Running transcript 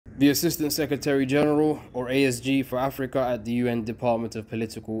The Assistant Secretary General, or ASG, for Africa at the UN Department of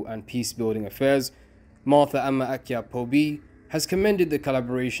Political and Peacebuilding Affairs, Martha Amma Akia Pobi, has commended the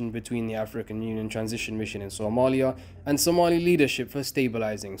collaboration between the African Union Transition Mission in Somalia and Somali leadership for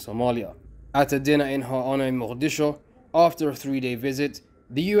stabilizing Somalia. At a dinner in her honor in Mogadishu, after a 3-day visit,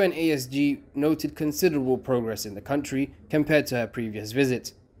 the UN ASG noted considerable progress in the country compared to her previous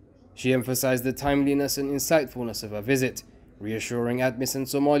visit. She emphasized the timeliness and insightfulness of her visit, reassuring ATMIS and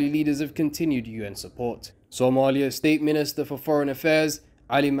Somali leaders of continued UN support. Somalia's State Minister for Foreign Affairs,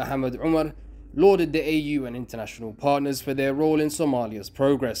 Ali Mohammed Umar, lauded the AU and international partners for their role in Somalia's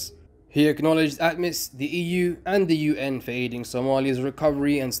progress. He acknowledged ATMIS, the EU, and the UN for aiding Somalia's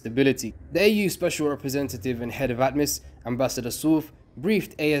recovery and stability. The AU Special Representative and Head of ATMIS, Ambassador Souf,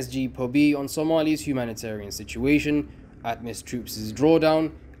 briefed ASG Pobi on Somalia's humanitarian situation, ATMIS troops'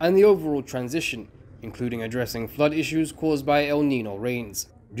 drawdown, and the overall transition, including addressing flood issues caused by El Nino rains.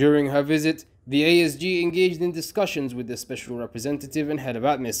 During her visit, the ASG engaged in discussions with the Special Representative and Head of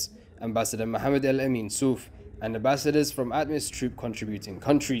ATMIS, Ambassador Mohammed El Amin Souf, and ambassadors from ATMIS troop contributing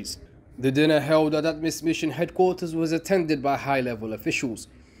countries. The dinner held at ATMIS mission headquarters was attended by high-level officials,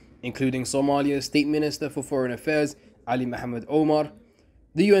 including Somalia's State Minister for Foreign Affairs, Ali Mohammed Omar,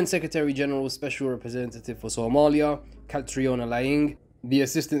 the UN Secretary General's Special Representative for Somalia, Catriona Laing, the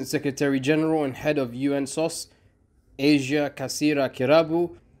Assistant Secretary General and Head of UN SOS, Asia Kasira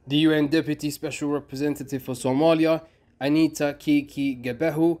Kirabu, the UN Deputy Special Representative for Somalia, Anita Kiki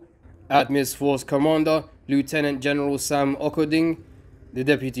Gebehu, ATMIS Force Commander, Lieutenant General Sam Okoding, the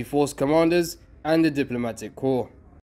Deputy Force Commanders, and the Diplomatic Corps.